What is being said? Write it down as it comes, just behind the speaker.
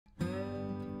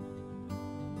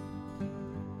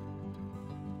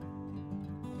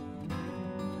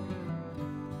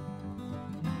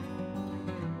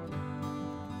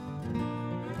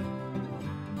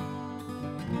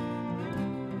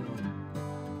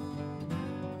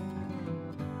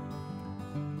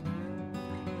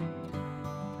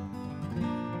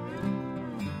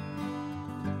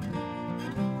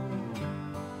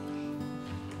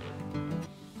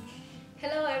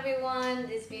everyone,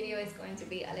 this video is going to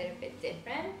be a little bit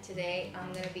different. Today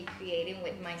I'm going to be creating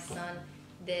with my son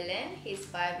Dylan. He's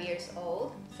 5 years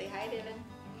old. Say hi, Dylan.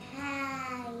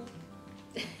 Hi.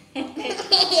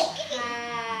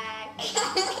 Hi.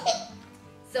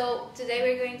 So today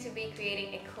we're going to be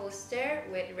creating a coaster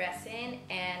with resin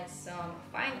and some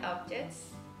fine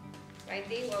objects. Right,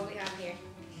 Dee? What we have here?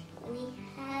 We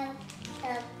have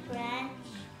a branch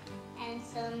and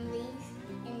some leaves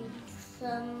and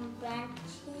some branches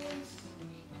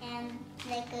and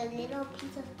like a little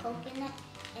piece of coconut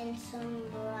and some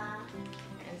rock.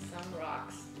 And some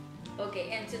rocks.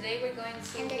 Okay, and today we're going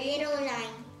to and a little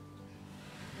line.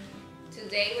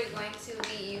 Today we're going to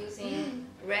be using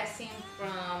resin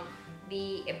from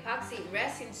the epoxy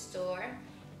resin store,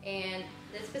 and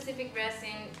this specific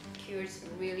resin cures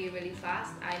really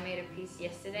fast. I made a piece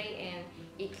yesterday and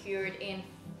it cured in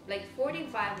like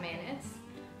 45 minutes.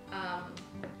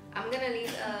 I'm gonna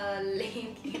leave a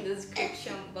link in the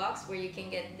description box where you can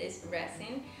get this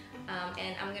resin,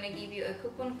 and I'm gonna give you a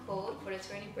coupon code for the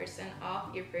 20%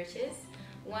 off your purchase.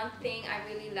 One thing I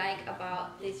really like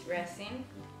about this resin,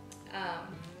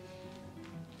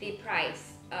 the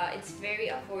price. It's very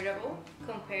affordable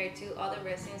compared to other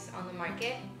resins on the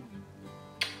market.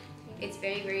 It's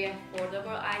very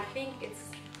affordable. I think it's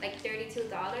like $32,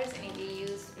 and if you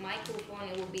use my coupon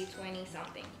it will be 20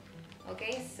 something.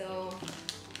 Okay, so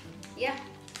yeah,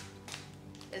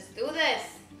 let's do this.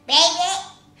 Baby!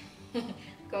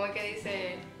 ¿Cómo que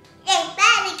dice? Let's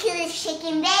barbecue this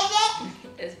chicken, baby!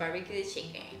 Let's barbecue the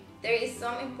chicken. There is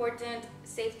some important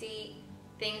safety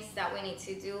things that we need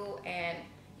to do, and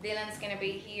Dylan's gonna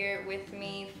be here with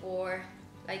me for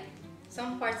like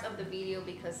some parts of the video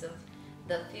because of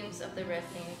the fumes of the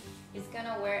resin. He's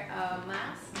gonna wear a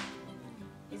mask.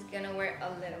 He's gonna wear a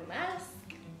little mask.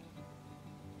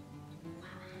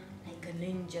 Like a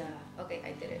ninja. Okay,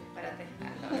 I did it. Espérate.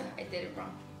 No, I did it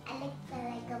wrong. I look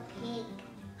like a pig.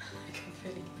 Like a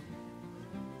pig.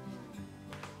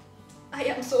 I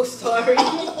am so sorry.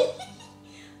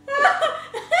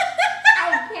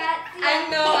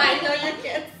 I know you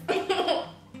can't see.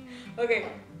 Okay.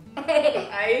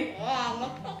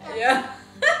 Yeah.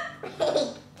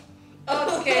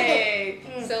 Okay.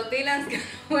 So Dylan's gonna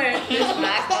wear this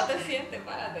mask. No te sientes,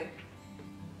 párate.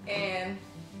 And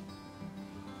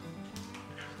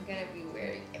I'm gonna be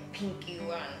wearing a pinky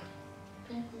one.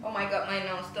 Oh my god, my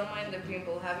nose. Don't mind the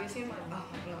pimple. Have you seen my? Oh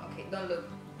no. Okay, don't look.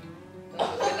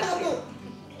 Don't look.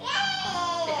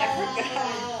 I forgot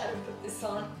how to put this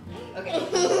on. Okay.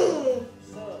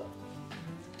 So.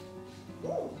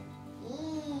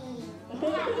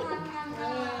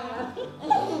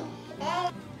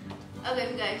 Okay,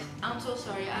 guys. I'm so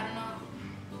sorry. I don't know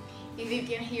if you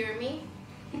can hear me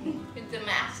with the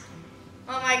mask.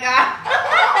 Oh my god.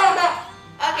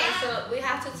 Okay, so we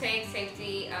have to take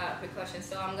safety precautions.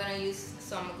 So I'm gonna use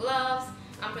some gloves.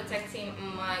 I'm protecting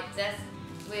my desk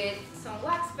with some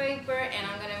wax paper, and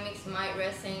I'm gonna mix my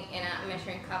resin in a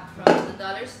measuring cup from the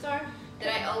dollar store that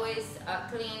I always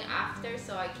clean after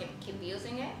so I can keep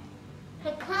using it.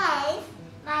 Because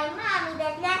my mommy,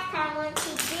 the last time when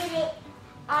she did it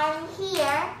on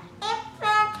here, it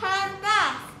broke her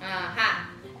neck.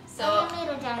 So a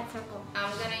little giant circle.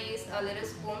 I'm gonna use a little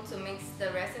spoon to mix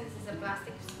the resin. This is a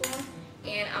plastic spoon,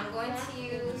 and I'm going to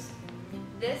use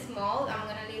this mold. I'm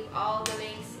gonna leave all the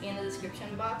links in the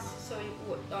description box so you,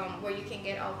 where you can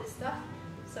get all this stuff.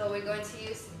 So we're going to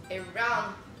use a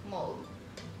round mold.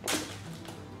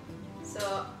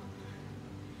 So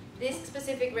this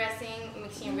specific resin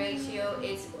mixing ratio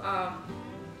is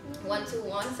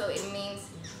 1:1, so it means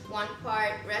 1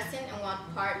 part resin and 1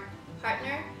 part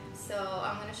partner. So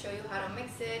I'm gonna show you how to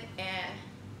mix it, and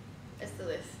let's do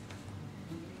this.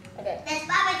 Okay. Let's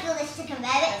barbecue this chicken, baby.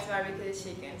 Let's barbecue this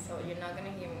chicken, so you're not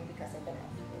gonna hear me because of the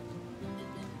mask.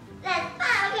 Let's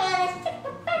barbecue this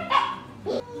chicken, baby.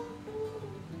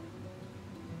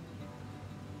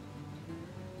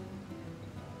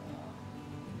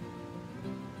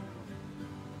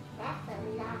 That's a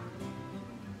lot.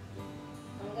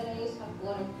 I'm gonna use a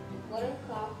water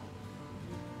cloth.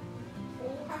 So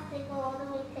you have to go all the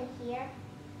way to here.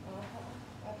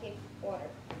 Okay, water.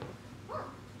 Oh.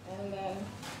 And then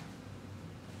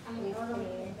I'm going to go all the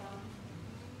way down.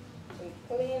 we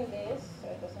clean this so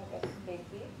it doesn't get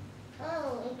sticky.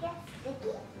 Oh, it gets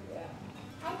sticky? Yeah.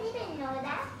 I didn't know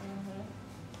that.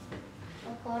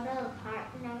 A quarter of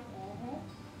partner.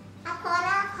 A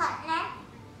quarter of partner.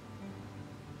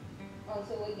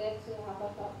 Until we get to half a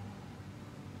cup.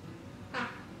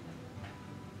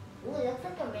 Ooh, it looks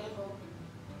like a rainbow.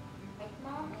 Like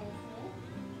mom?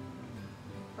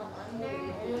 From under,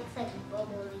 it looks like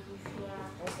bubbles,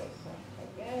 yeah. Okay, so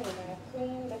again we're gonna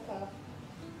clean the cup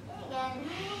again.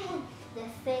 The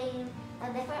same, a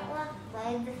different one, but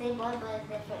it's the same one, but it's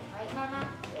different, right, Mama?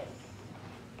 Yes.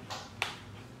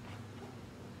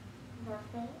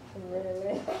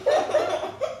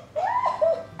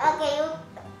 Okay, you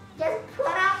just put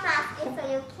on mask so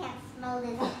you can't smell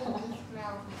this sticky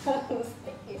smell.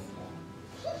 Sticky smell.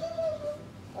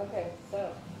 Okay, so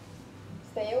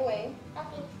stay away.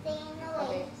 Okay, staying away.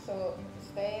 Okay, so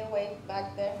stay away back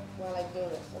there while I do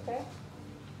this, okay?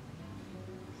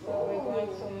 So we're going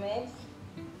to mix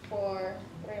for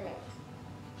 3 minutes.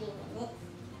 3 minutes.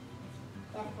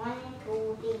 That's 1,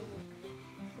 2, 3.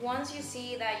 Once you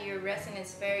see that your resin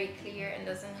is very clear and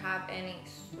doesn't have any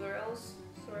swirls,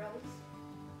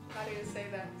 how do you say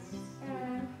that?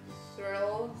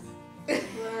 Swirls,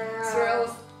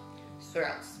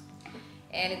 swirls,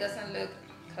 and it doesn't look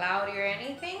cloudy or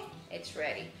anything, it's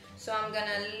ready. So I'm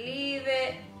gonna leave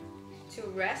it to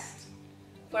rest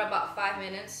for about 5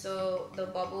 minutes so the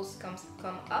bubbles come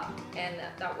up, and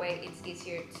that way it's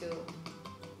easier to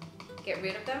get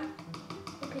rid of them.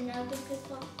 Okay, now this is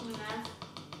off the mask.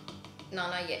 No,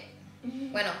 not yet.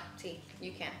 Bueno, see,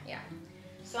 you can, yeah.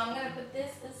 So I'm gonna put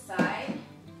this aside,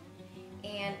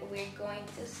 and we're going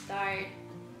to start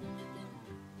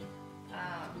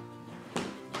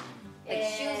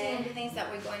choosing the things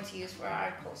that we're going to use for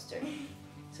our coaster.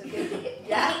 So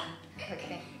yeah.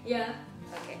 Okay. Yeah.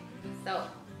 Okay. So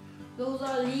Those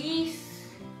are leaves.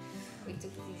 we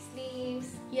took these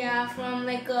leaves. Yeah, from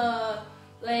like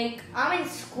I'm in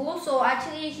school, so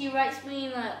actually she writes me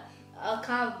in a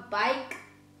kind of bike.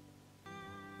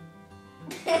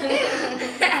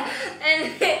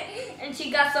 and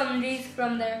she got some leaves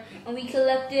from there, and we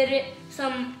collected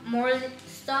some more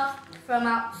stuff from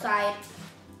outside.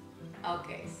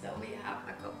 Okay, so we have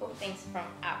a couple things from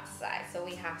outside. So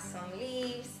we have some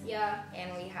leaves. Yeah.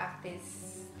 And we have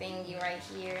this thingy right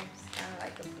here. It's kind of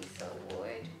like a piece of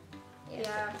wood. Yeah. It's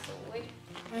a piece of wood.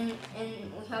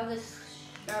 And we have this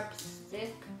sharp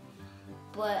stick,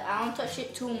 but I don't touch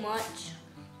it too much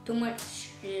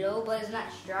low, but it's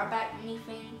not sharp at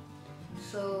anything.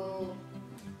 So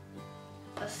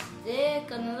a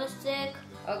stick, another stick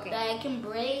Okay. that I can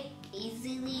break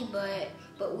easily, but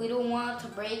we don't want it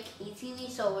to break easily,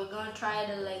 so we're gonna try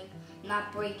to like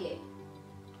not break it.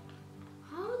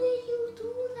 How did you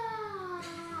do that?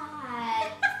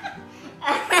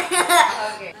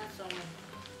 Okay. That's so much.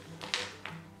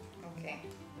 Okay.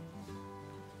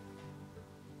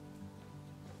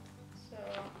 So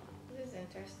this is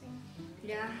interesting.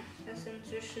 Yeah, that's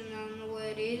interesting. I don't know what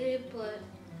it is, but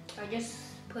I just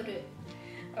put it.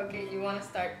 Okay, you want to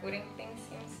start putting things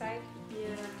inside?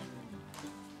 Yeah.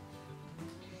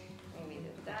 Maybe do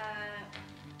that.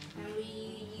 And we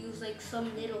use like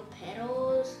some little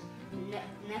petals.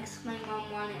 Next, my mom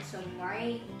wanted some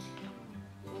white.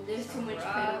 And there's too much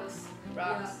petals.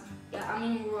 Rocks. Yeah, I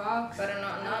mean rocks. But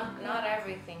not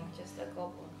everything, just a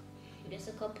couple. Just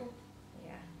a couple.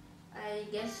 Yeah. I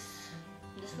guess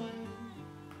this one,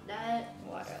 that.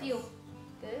 What else? Feel.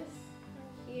 This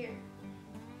here.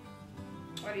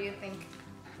 What do you think?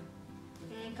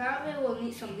 Probably will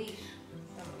need some leaves.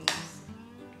 Some leaves.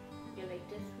 Yeah, like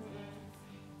this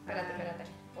one. Espérate.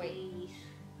 Wait. These.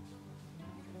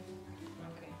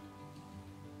 Okay.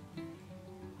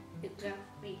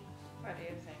 Exactly. What do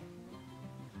you think?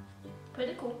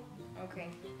 Pretty cool. Okay.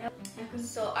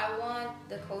 So I want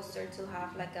the coaster to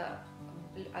have like a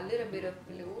little bit of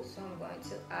blue, so I'm going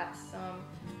to add some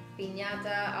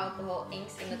piñata alcohol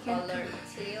inks in the color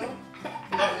teal.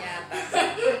 Piñata.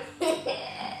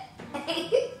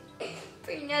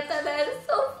 Piñata, that is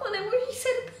so funny when you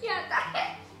said piñata.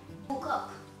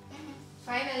 Cup.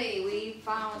 Finally, we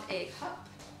found a cup.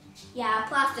 Yeah, a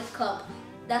plastic cup.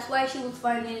 That's why she was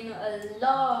finding a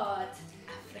lot.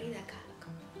 Frida Kahlo.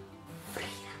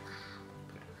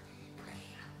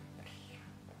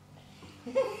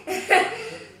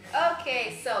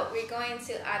 Okay, so we're going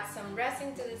to add some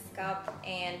resin to this cup,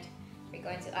 and we're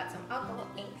going to add some alcohol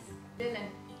inks. Dylan,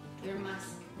 your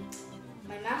mask.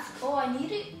 My mask? Oh, I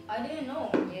need it? I didn't know.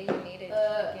 Yeah, you need it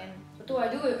again. What do I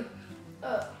do?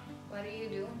 What do you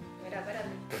do? Mira,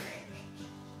 espérate.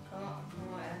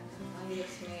 ¿Cómo era? Ay,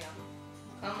 Dios mío.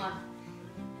 Come on.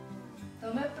 No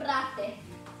me prate.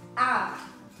 Ah.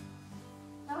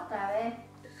 Otra vez.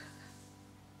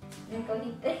 Me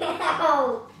cogiste.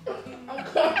 Oh, I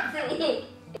can't see.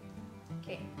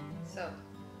 Okay, so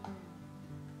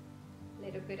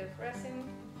little bit of resin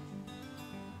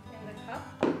in the cup.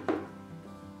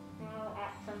 Now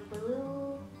add some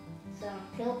blue, some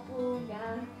purple,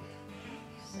 yeah.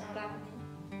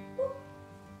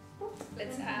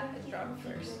 Let's add the drop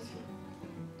first.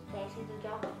 Can I see the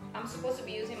drop? I'm supposed to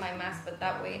be using my mask, but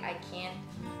that way I can't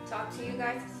talk to you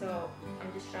guys, so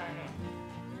I'm just trying to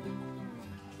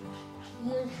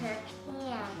use her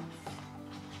hands.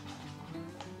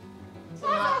 to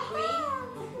not breathe.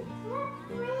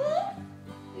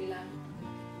 Lila.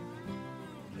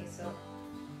 Okay, so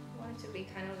I want it to be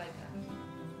kind of like a.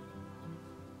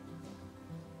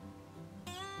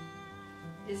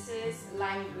 This is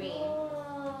lime green.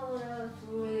 Oh, that was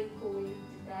really cool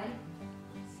today.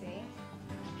 See?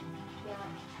 Yeah.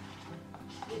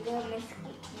 You go mix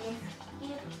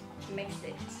Mix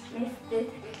it. it.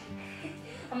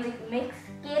 I'm like mix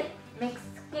it.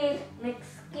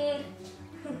 Yeah.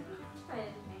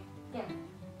 Yeah.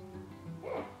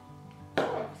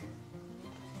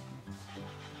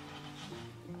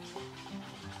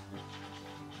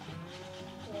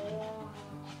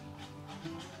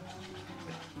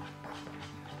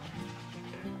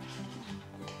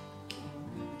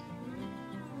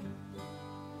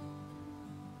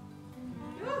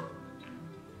 Good.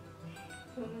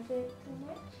 Was it too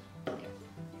much?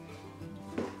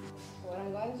 What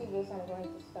I'm going to do is I'm going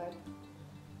to start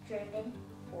Driven.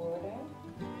 pouring.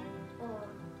 Or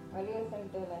What do you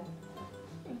think, Dylan?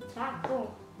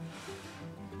 taco.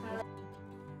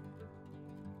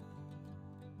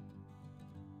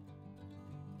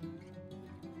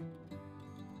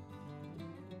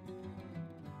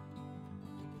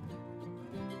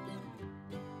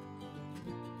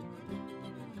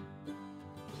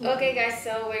 Okay guys,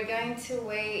 so we're going to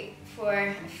wait for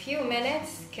a few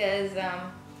minutes because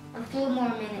A few more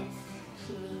minutes,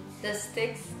 she needs. the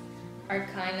sticks are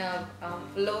kind of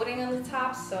floating on the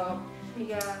top, so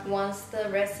Yeah. once the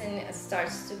resin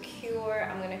starts to cure,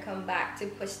 I'm gonna come back to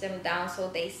push them down so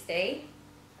they stay.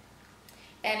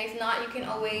 And if not, you can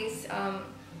always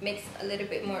mix a little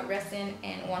bit more resin,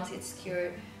 and once it's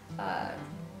cured,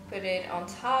 put it on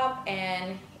top,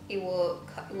 and it will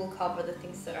cover the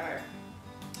things that are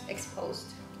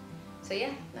exposed. So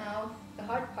yeah, now the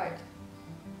hard part.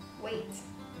 Wait.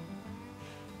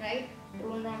 Right?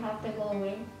 Won't I have to go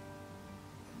in?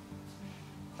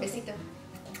 Besito.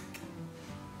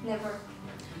 Never.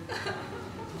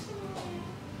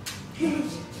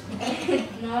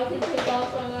 Now I can take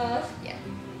off on us. Yeah.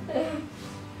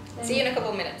 See you in a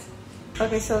couple minutes.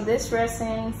 Okay, so this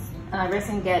resin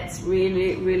gets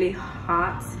really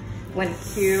hot when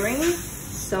curing.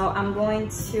 So I'm going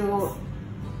to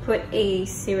put a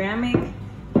ceramic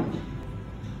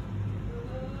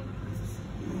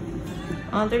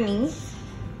underneath.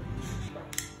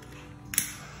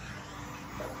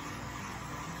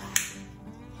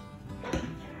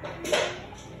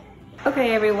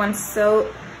 Okay everyone,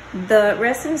 so the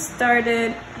resin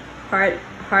started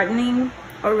hardening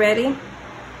already.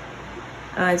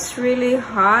 It's really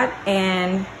hot,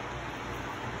 and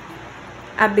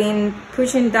I've been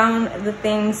pushing down the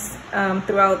things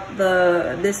throughout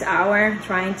this hour,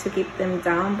 trying to keep them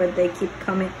down, but they keep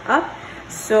coming up.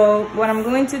 So what I'm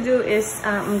going to do is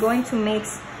I'm going to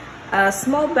mix a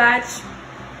small batch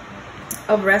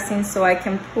of resin so I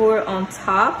can pour on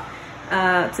top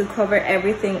to cover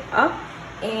everything up.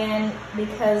 And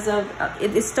because of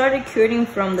it started curing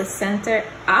from the center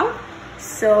out,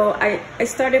 so I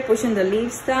started pushing the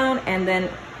leaves down, and then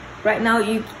right now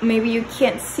maybe you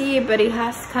can't see it, but it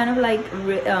has kind of like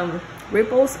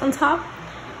ripples on top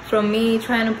from me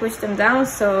trying to push them down.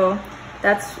 So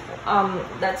that's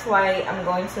why I'm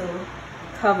going to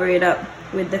cover it up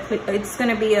with it's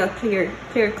going to be a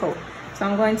clear coat. So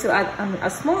I'm going to add a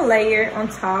small layer on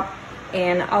top,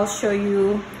 and I'll show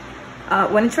you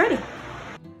when it's ready.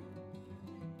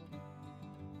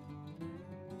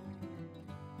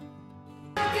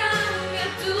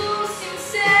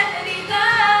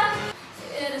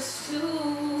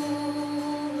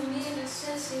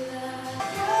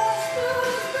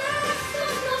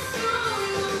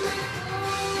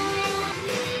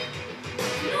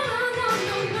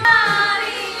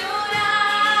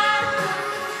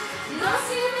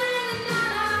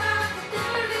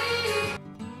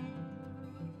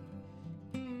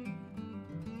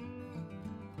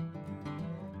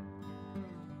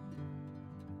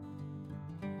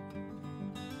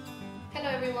 Hello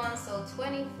everyone, so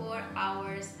 24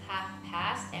 hours have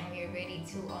passed and we are ready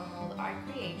to unmold our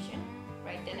creation.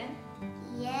 Right, Dylan?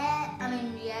 Yeah, I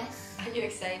mean, yes. Are you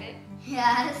excited?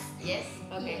 Yes. Yes?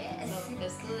 Okay, Yes. so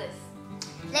let's do this.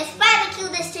 Let's barbecue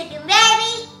this chicken,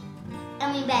 baby.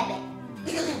 I mean, baby.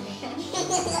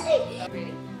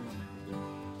 Ready?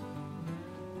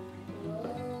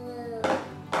 Whoa.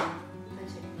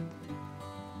 Touch it.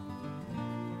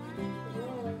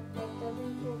 Whoa, that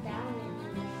doesn't cool down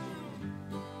anymore.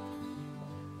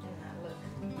 And now look.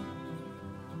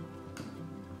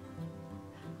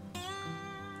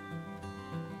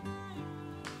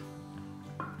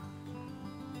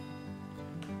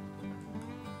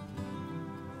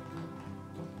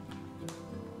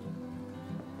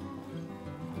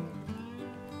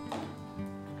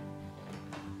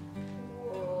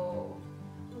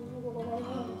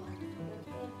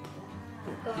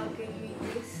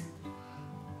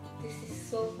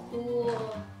 so cool.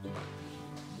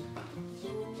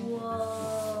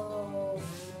 Whoa.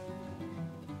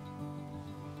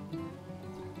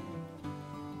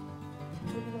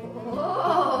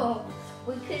 Whoa.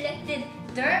 We collected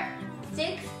dirt,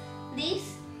 sticks,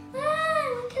 leaves. We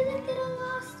collected a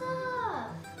lot of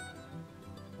stuff.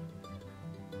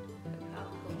 How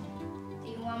cool. Do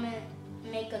you want me to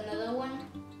make another one?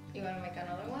 You want to make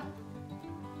another one?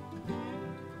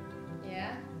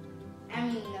 Yeah? I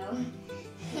mean, no.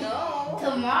 No.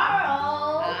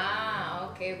 Tomorrow. Ah,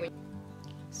 okay.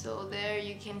 So there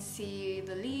you can see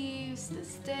the leaves, the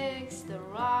sticks, the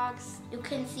rocks. You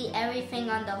can see everything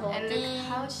on the whole And thing. look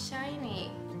how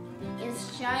shiny.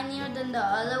 It's shinier than the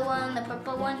other one, the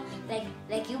purple one.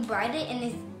 Like you bite it and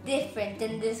it's different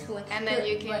than this one. And then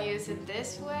you can use it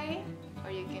this way,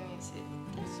 or you can use it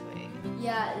this way.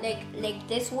 Yeah, like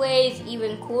this way is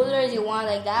even cooler if you want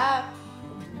like that.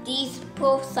 These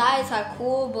both sides are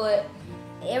cool, but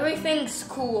everything's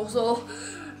cool. So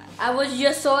I was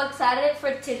just so excited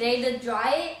for today to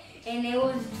dry it, and it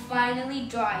was finally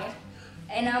dry.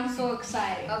 And I'm so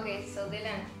excited. Okay, so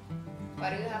Dylan, what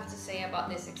do you have to say about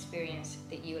this experience?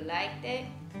 Did you like it?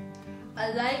 I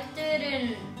liked it,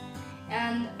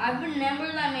 and I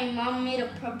remember that my mom made a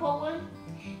purple one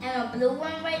and a blue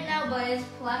one right now, but it's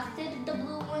plastic the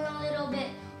blue one a little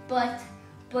bit. But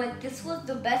this was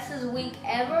the bestest week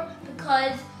ever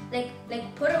because like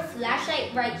put a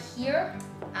flashlight right here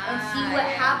and see what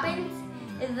happens.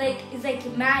 It's like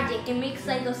magic. It makes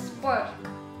like a spark.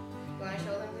 You want to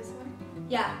show them this one?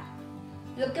 Yeah.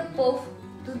 Look at both.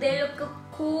 Do they look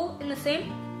cool in the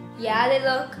same? Yeah, they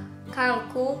look kind of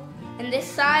cool. And this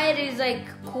side is like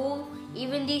cool.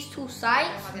 Even these two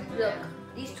sides. Look,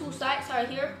 these two sides are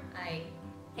here.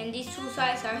 And these two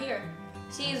sides are here.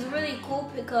 See, it's really cool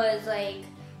because like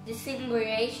the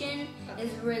simulation is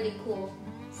really cool.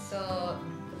 So,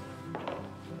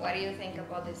 what do you think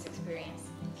about this experience?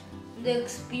 The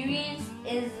experience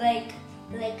is like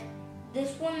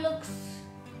this one looks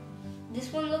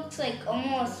like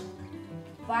almost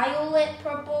violet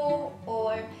purple,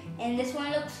 and this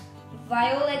one looks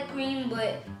violet green,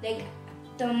 but like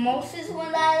the mostest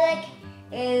one that I like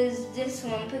is this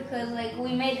one because like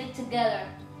we made it together.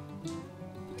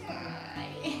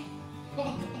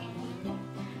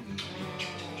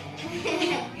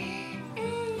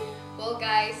 Well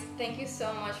guys, thank you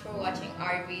so much for watching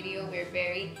our video. We're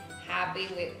very happy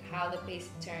with how the piece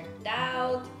turned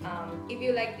out. If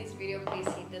you like this video, please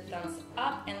hit the thumbs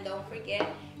up and don't forget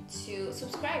to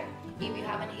subscribe. If you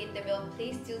haven't hit the bell,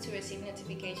 please do to receive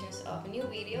notifications of new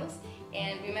videos.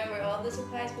 And remember, all the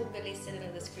supplies will be listed in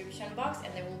the description box,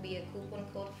 and there will be a coupon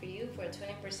code for you for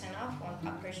 20% off on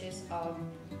a purchase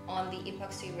on the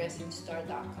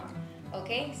epoxyresinstore.com.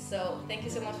 Okay, so thank you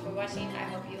so much for watching. I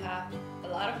hope you have a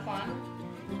lot of fun.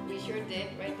 We sure did,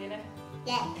 right, Dina?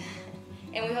 Yes.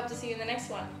 And we hope to see you in the next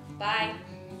one. Bye.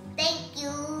 Thank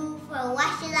you for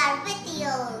watching our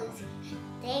videos.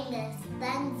 Give us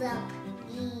thumbs up.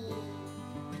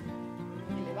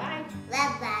 Bye.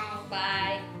 Bye bye.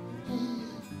 Bye.